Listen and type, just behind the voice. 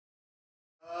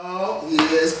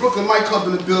it's Brooklyn Mic Club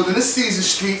in the building. It's Caesar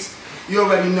Streets. You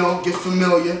already know, get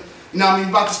familiar. You know what I mean?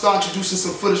 About to start introducing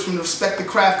some footage from the Respect the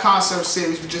Craft concert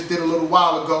series we just did a little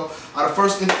while ago. The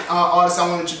first artist I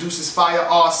want to introduce is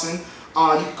FireArson.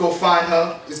 You can go find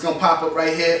her. It's going to pop up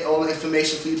right here. All the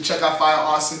information for you to check out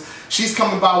FireArson. She's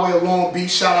coming by way of Long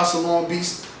Beach. Shout out to Long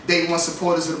Beach. Day one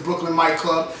supporters of the Brooklyn Mic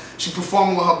Club. She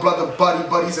performing with her brother Buddy.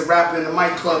 Buddy's a rapper in the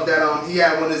Mic Club that he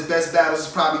had one of his best battles. Is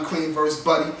probably Cream vs.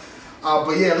 Buddy.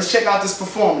 But yeah, let's check out this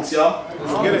performance, y'all.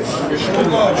 Let's get it. Show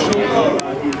love, show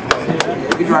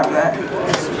love. You drop that.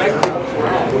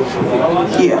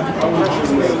 Yeah.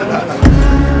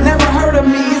 Never heard of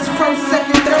me, it's first,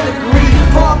 second, third degree.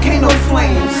 Volcano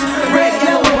flames, red,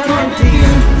 yellow,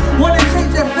 green. Wanna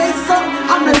change your face up?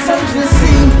 I'm the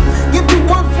urgency. Give you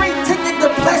one free ticket to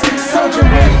plastic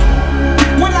surgery.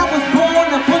 When I was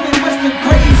born, a bullet must have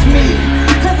grazed me.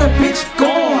 Cause a bitch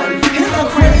gone, Hitler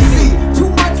crazy. Too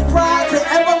much pride to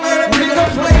ever let a nigga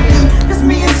play me. It's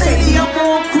me and Sadie, I'm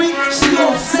on creep, she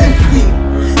on safety.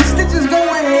 Snitches go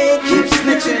ahead, keep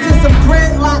snitching. To some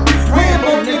dreadlock,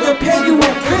 Rambo nigga, pay you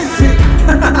a visit.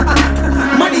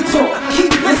 Money talk,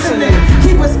 keep listening.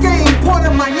 Keep us game, Port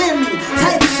of Miami,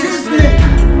 type shiznit.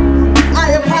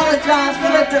 I apologize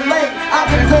for the delay, I've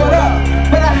been caught up,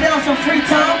 but I found some free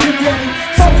time today.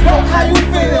 So fuck how you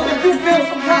feel, if you feel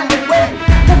some kind of way.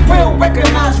 The real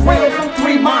recognize real from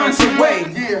 3 miles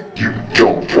away. Yeah. You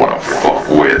don't wanna fuck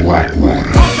with Black Water.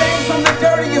 I'm banned from the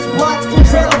dirtiest blocks to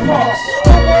trailer parks.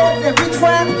 Awards every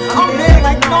trap, I'm there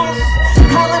like Moss.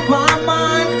 Colin behind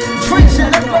mine, drinks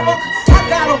in the dark. I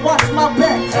gotta watch my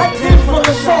back, a tin full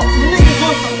of sharks. Niggas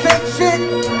on some fake shit,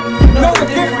 know the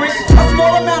difference. A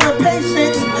small amount of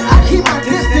patience, I keep my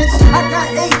distance. I got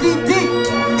ADD,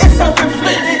 it's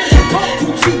self-inflicted. They talk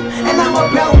too cheap, and I'm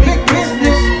about big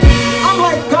business. I'm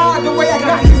like God, the way I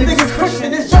got these niggas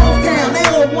Christian. It's Jonestown, they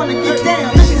all wanna get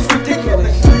down. This is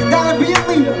ridiculous. Gotta be a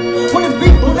leader when it's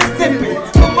people is dipping.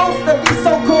 But most of these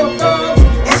so-called thugs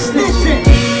is snitching.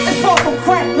 It's far from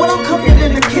crack when I'm cooking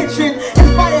in the kitchen.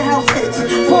 It's firehouse hits.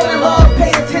 For the love,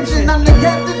 pay attention. I'm the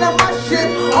captain of my ship.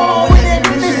 All in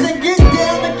ammunition. Get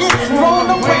down and get thrown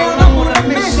around. I'm on a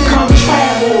mission. Come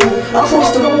travel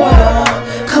across the water.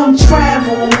 Come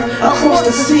travel across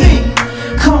the sea.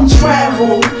 Come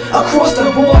travel across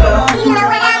the border. You know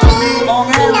what I mean? You know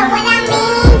what I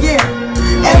mean?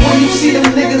 Yeah. And when you see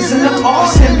them niggas in them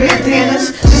Austin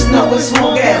bandanas, just know it's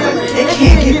Long Island. It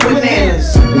can't get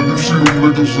bananas. When you see them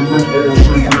niggas in them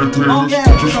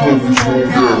bandanas, just know it's Long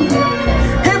Island.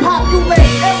 Hip hop, you let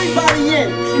everybody in.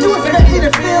 You expect me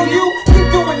to feel you? Keep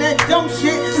doing that dumb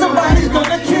shit, somebody's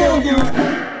gonna kill you.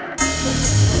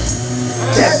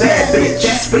 That bad bitch,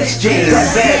 that Space Jam.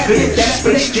 That bad bitch, that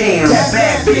Space Jam. That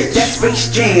bad bitch, that Space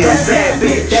Jam. That bad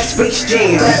bitch, that Space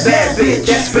Jam. That bad bitch,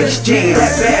 that Space Jam.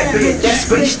 That bad bitch, that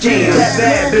Space Jam. That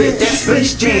bad bitch, that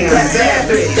Space Jam. That bad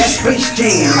bitch, that Space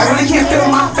Jam. I really can't feel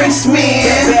my face, man.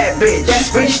 That bad bitch, that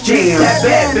Space Jam. That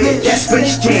bad bitch, that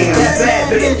Space Jam. That bad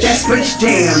bitch, that Space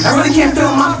Jam. I really can't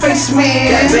feel my face, man.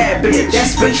 That bad bitch, that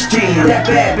Space Jam. That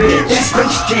bad bitch, that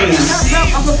Space Jam.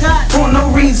 I forgot For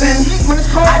no reason, when it's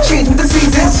cold. I change with the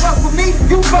seasons. Fuck with me,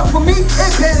 you fuck with me,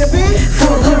 it better be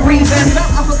For good reason,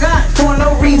 I forgot for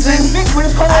no reason, when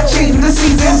it's cold. I change with the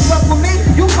seasons. Fuck with me,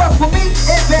 you fuck with me,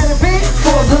 it better be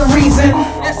For good reason,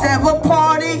 let's have a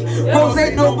party, Rose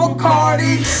no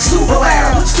Bacardi. super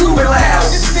loud, stupid loud,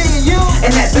 It's me and you,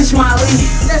 and that bitch Molly.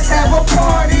 let's have a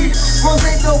party,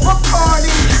 Rose no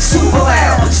Bacardi. Super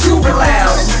loud, stupid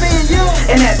loud, It's me and you,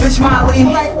 and that bitch Molly.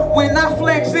 like when I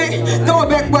flex it, throw it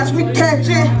back, watch me catch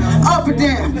it, up and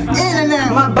down, in and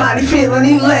out. My body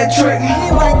feeling electric.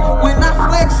 He like when I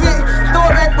flex it, throw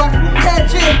it back, watch me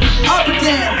catch it, up and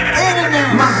down, in and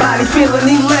out. My body feeling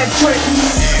electric.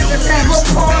 Let's have a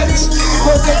party,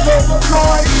 Rose no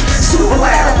Bacardi. Super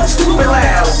loud, stupid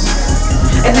loud,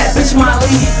 and that bitch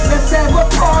Molly. Let's have a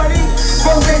party,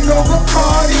 Rose no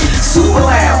Bacardi. Super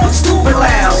loud, stupid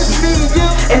loud, It's me and you,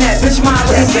 and that bitch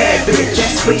Molly. That bad bitch,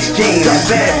 that Space Jam. That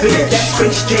bad bitch, that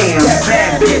Space Jam. That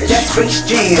bad bitch, that Space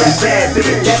Jam. That bad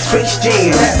bitch, that Space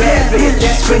Jam. That bad bitch,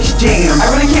 that Space Jam. I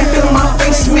really can't feel my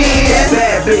face, That man.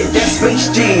 bad bitch, that Space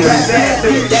Jam. That bad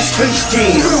bitch, that Space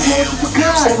Jam.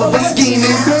 All of us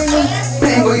scheming,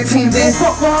 bang on your team then.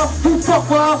 Fuck off, you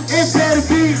fuck off, it better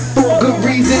be For a good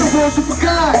reason,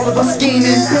 all of us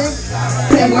scheming,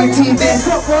 bang on your team then.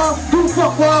 Fuck off, you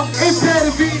fuck off, it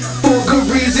better be For a good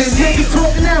reason, niggas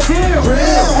talking that real.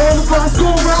 All of us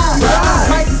gon' ride.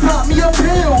 Mike pop me up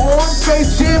hill, on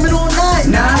space jamming all night.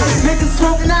 Niggas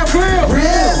talking that real.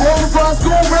 All of us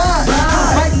gon' ride.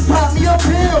 Mike pop me up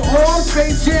hill, on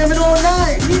space jamming all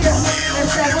night.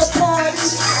 Let's have a party,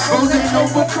 Rose no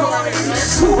Bacardi.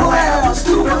 super loud,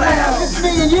 stupid loud, It's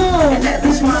me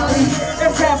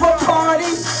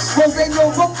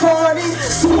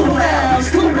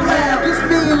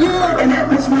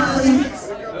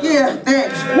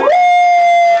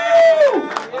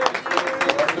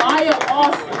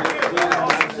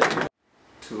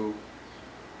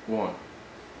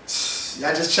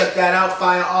check that out.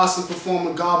 FireArson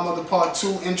Fhm, Godmother Part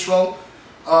 2 intro,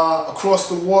 Across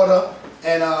the Water,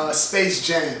 and Space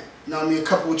Jam. You know what I mean? A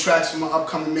couple of tracks from my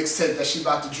upcoming mixtape that she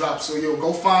about to drop. So yo,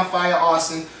 go find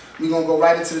FireArson. We're gonna go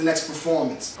right into the next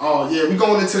performance. Oh yeah, we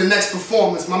going into the next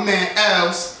performance. My man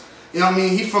Els, you know what I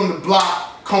mean? He from the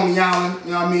block, Coney Island,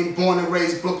 you know what I mean? Born and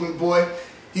raised Brooklyn boy.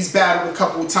 He's battled a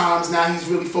couple of times. Now he's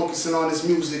really focusing on his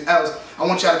music. Els, I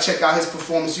want y'all to check out his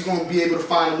performance. You're gonna be able to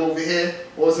find him over here.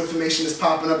 All his information is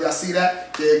popping up. Y'all see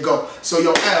that? There you go. So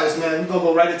yo, Els, man, we gonna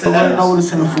go right into that. You already know what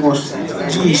it's here for.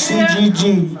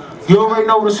 CGG. You already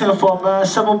know what it's here for, man.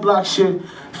 7 block shit.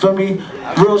 Feel me?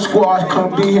 Real squad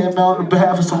come be here, man, on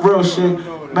behalf of some real shit.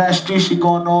 Man, street shit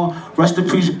going on. Rest in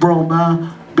peace, bro,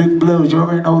 man. Big Blues. You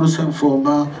already know what it's here for,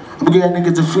 man. I'm gonna get that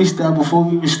niggas a freestyle before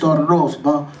we even started off,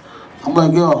 man. I'm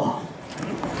like, yo,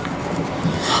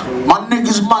 my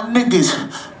niggas,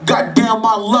 goddamn,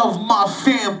 I love my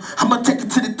fam. I'ma take it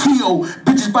to the T.O.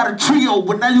 Bitches by the trio,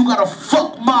 but now you gotta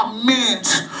fuck my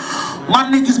mans. My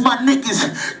niggas,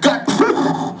 got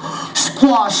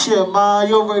squad shit, man.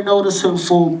 You already know this him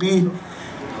for B.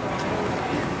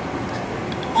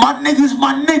 My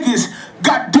niggas,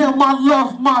 goddamn, I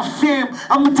love my fam.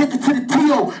 I'ma take it to the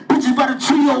T.O. Bitches by the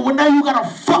trio, and now you gotta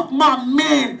fuck my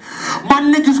man. My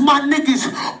niggas,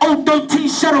 013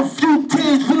 shed a few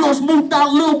tears. We lost moved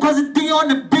out little Cousin D on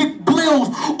the big bills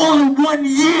all in 1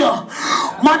 year.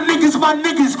 My niggas,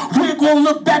 we ain't gonna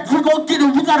look back, we gon' get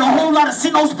it. We got a whole lot of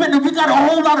C.O. spending, we got a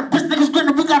whole lot of bitch niggas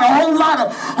grinning, we got a whole lot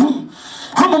of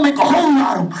I'ma make a whole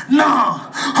lot of them.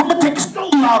 Nah, I'ma take a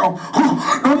soul out of them.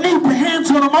 No need to put hands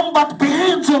on them. I'm about to put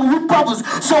hands on them. We brothers.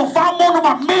 So if I'm on them,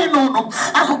 I'm man on them.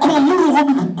 I can call little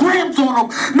homie with grams on them.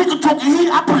 Nigga talking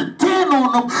heat, I put a 10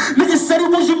 on them. Nigga said he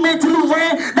was your man till he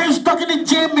ran. Now you stuck in the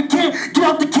jam and can't get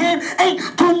out the can. Ain't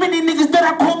too many niggas that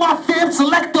I call my fam.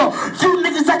 Select a few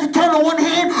niggas I can count on one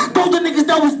hand. Those the niggas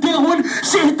that was there when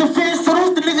shit hit the fan. So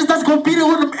those the niggas that's gonna be there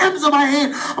with them M's in my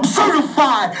hand. I'm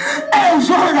certified. Els,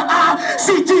 you heard of I.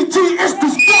 CGG is the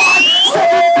squad. 7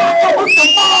 back with the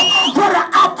mob. Where the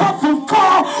I pop from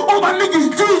far. All my niggas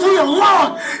G's, we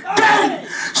along. Dang,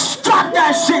 stop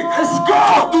that shit. Let's go.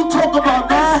 What you talk about,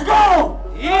 man? Let's go.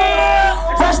 Yeah.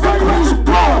 Rest in peace,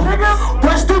 bro.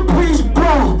 Rest in peace,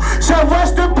 bro. Say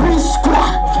rest in peace, squad.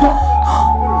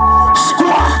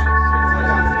 Squad.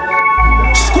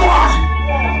 Squad.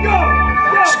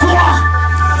 Squad.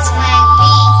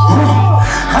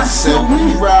 I said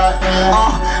we riding,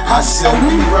 I said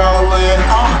we rolling,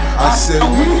 I said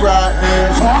we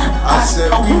riding, I said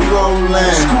we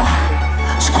rolling,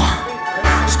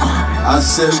 I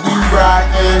said we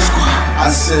riding, I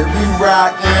said we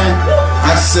riding,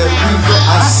 I said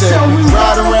we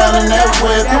ride around in that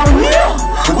whip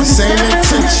with the same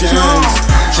intentions,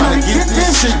 trying to get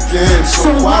this chicken. So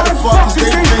why the fuck is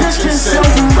they bitching? Said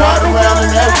we ride around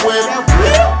in that whip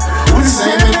with the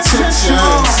same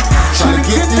intentions. Trying to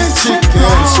get this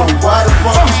chicken, so why the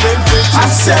fuck is they bitches? I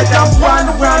said I'm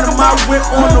riding around in my whip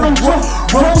on the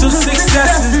road to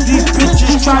successes. These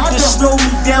bitches tried to slow me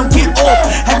down, get off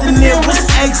at the nearest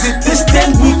exit. This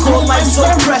thing we call life so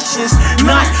precious,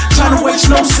 not trying to waste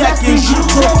no seconds. You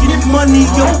talking money,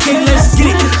 okay, let's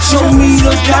get it. Show me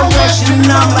the direction,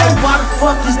 and I'm like, why the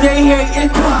fuck is they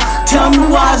hating? Tell me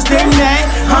why is they mad?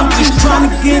 I'm just trying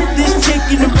to get this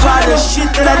chicken and buy the shit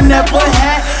that I never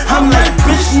had. I'm like,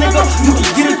 bitch nigga, you can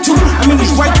get it too. I mean,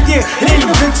 it's right there, it ain't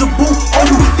invincible. Oh,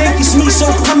 you think it's me, so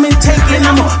come and take it.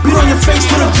 I'ma beat on your face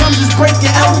till the drums just break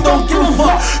your L's. Don't give a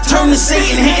fuck, turn to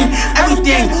Satan, hitting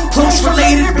everything close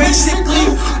related, basically.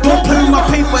 Don't play with my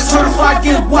paper, certified,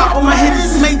 get wop on my head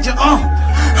is major. I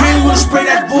ain't wanna spray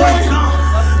that boy,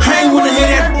 I ain't wanna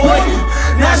hear that boy.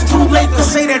 Now it's too late to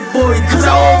say that boy, cause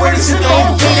I already said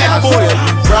don't pay that boy.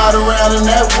 Ride around in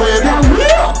that whip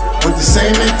with the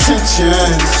same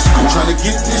intentions. I'm trying to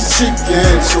get this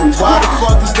chicken, so why the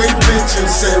fuck is they bitching?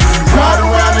 Said we ride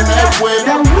around in that whip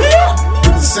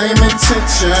with the same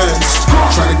intentions.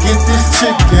 Trying to get this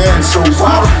chicken, so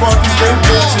why the fuck is they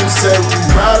bitching? Said we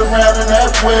ride around in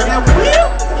that whip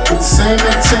with the same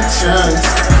intentions.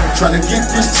 Trying to get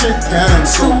this chicken,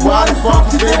 so why the fuck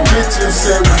is they bitching?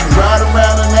 Said we ride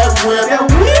around in that whip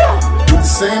with the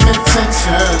same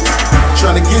intentions.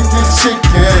 Trying to get this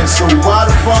chicken, so why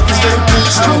the fuck is they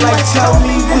bitching? I'm like, tell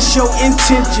me what's your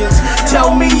intentions. Tell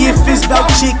me if it's about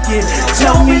chicken.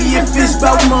 Tell me if it's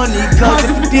about money. Cause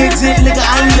if it digs it, nigga,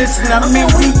 I ain't listening. I mean,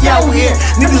 we out here,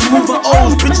 niggas moving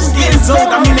O's, bitches getting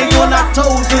old. I mean, they on our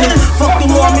toes. And fuck the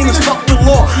law, I mean, it's fuck the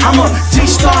law. I'm a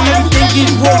G-star and everything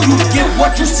is raw. You get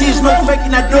what you see, is no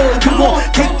faking that door. You gon'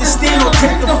 take the stand or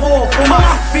take the fall. For my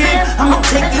fear, I'ma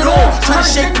take it all. Try to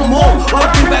shake them all, while I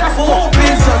do back for.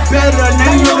 Bands are better,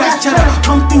 now you know that cheddar.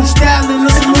 Come through styling,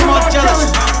 listen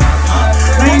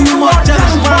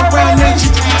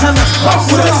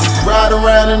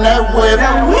around in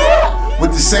that whip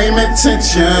with the same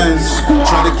intentions,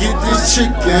 trying to get this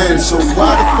chicken. So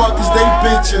why the fuck is they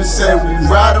bitching? Said we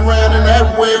ride around in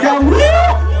that whip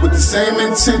with the same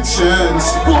intentions,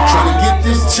 trying to get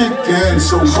this chicken.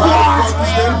 So why the fuck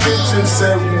is they bitching?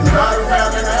 Said we ride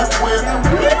around in that whip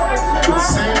with the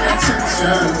same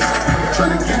intentions,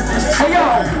 trying to get this chicken. Hey yo,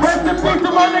 rest in peace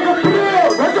to my nigga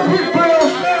Bill. Rest in peace, Bill.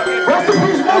 Rest in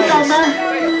peace, Mocha, man.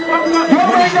 You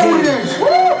already know what it is.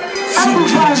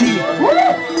 Everybody.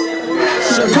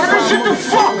 Turn this shit the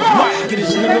fuck up. Get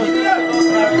this nigga.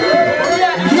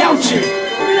 Yo, shit.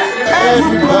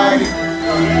 Everybody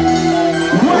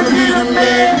wanna be the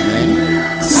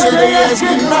man. Say they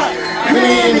asking not, me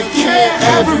in the can.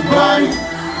 Everybody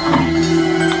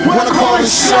wanna call the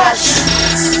shots.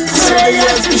 Say they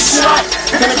asking shot,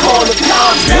 and they call the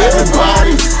cops.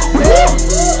 Everybody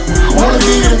wanna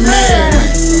be the man.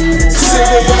 Say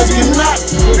they asking not,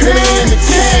 me in the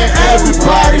can.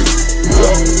 Everybody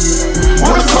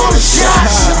wanna call the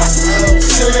shots.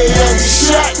 Say they asking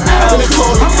shot, and they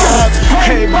call the cops.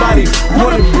 Everybody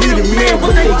wanna be the man,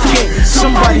 but they can't.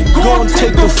 Somebody gon'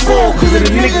 take the fall, cause of the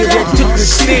nigga that took the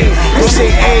stand. They say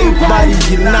everybody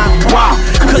get knocked wild,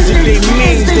 cause of their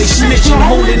names. They snitching,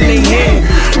 holding their hand,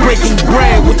 breaking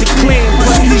bread with the clan.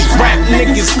 But these rap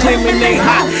niggas claiming they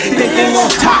hot, think they on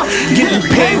top, getting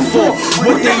paid for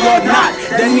what they are not.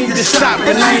 They need to stop,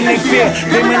 and I ain't they fear.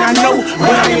 They mean I know,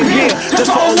 but I am here.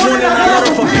 Just for a warning, I let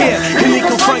them prepare. Then they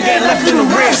confront, get left in the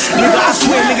rear. Nigga, I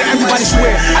swear, nigga, everybody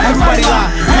swear. Everybody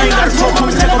lie. You ain't gotta talk, come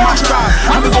and take on my stride.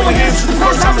 I've been going ham since the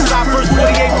first time inside. First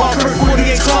 48 ball, first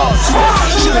 48 calls.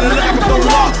 Shit in the lack of no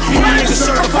law. You niggas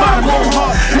certified, I'm on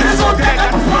hard. Niggas on back,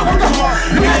 got the front with the heart.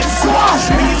 Niggas squash,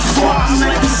 niggas squash.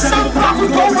 Niggas sell the block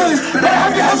with gold millers. Better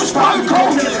have your helmets spotting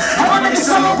cold killers. How my niggas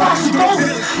sell a rock, she gold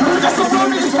killers. Got some real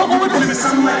niggas fucking with them.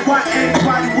 I'm like, why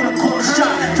everybody wanna call a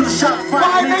shot? Till the shot fire.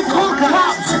 Why they call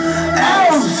cops?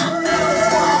 L's.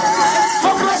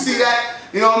 See that?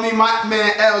 You know what I mean? My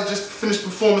man L just finished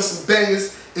performing some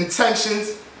bangers,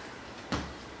 Intentions.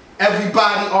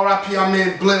 Everybody, R.I.P. our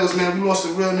man Blails, man. We lost a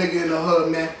real nigga in the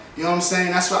hood, man. You know what I'm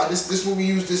saying? That's why this what we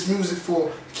use this music for,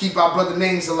 to keep our brother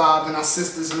names alive and our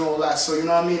sisters and all that. So you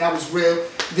know what I mean? That was real.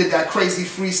 He did that crazy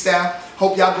freestyle.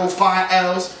 Hope y'all go find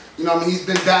L's. You know what I mean? He's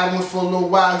been battling for a little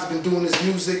while. He's been doing his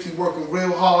music. He's working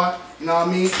real hard. You know what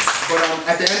I mean? But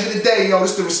at the end of the day, yo,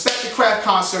 this is the Respect the Craft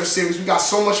concert series. We got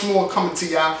so much more coming to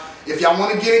y'all. If y'all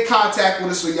want to get in contact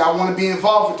with us or y'all want to be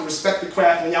involved with the Respect the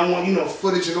Craft and y'all want, you know,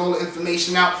 footage and all the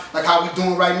information out like how we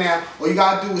doing right now, all you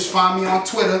got to do is find me on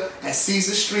Twitter at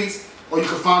Caesar Streets, or you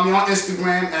can find me on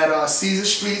Instagram at Caesar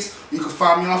Streets, or you can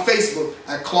find me on Facebook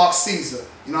at Clark Caesar.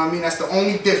 You know what I mean? That's the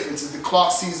only difference, is the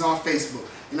Clark Caesar on Facebook.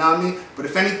 You know what I mean? But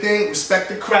if anything, Respect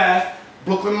the Craft,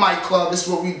 Brooklyn Mic Club, this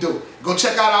is what we do. Go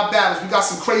check out our battles. We got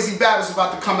some crazy battles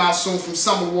about to come out soon from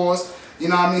Summer Wars. You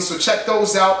know what I mean? So check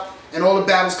those out. And all the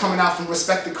battles coming out from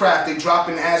Respect the Craft, they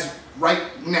dropping as right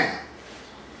now.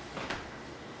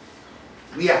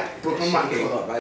 We out. Brooklyn Mic Club.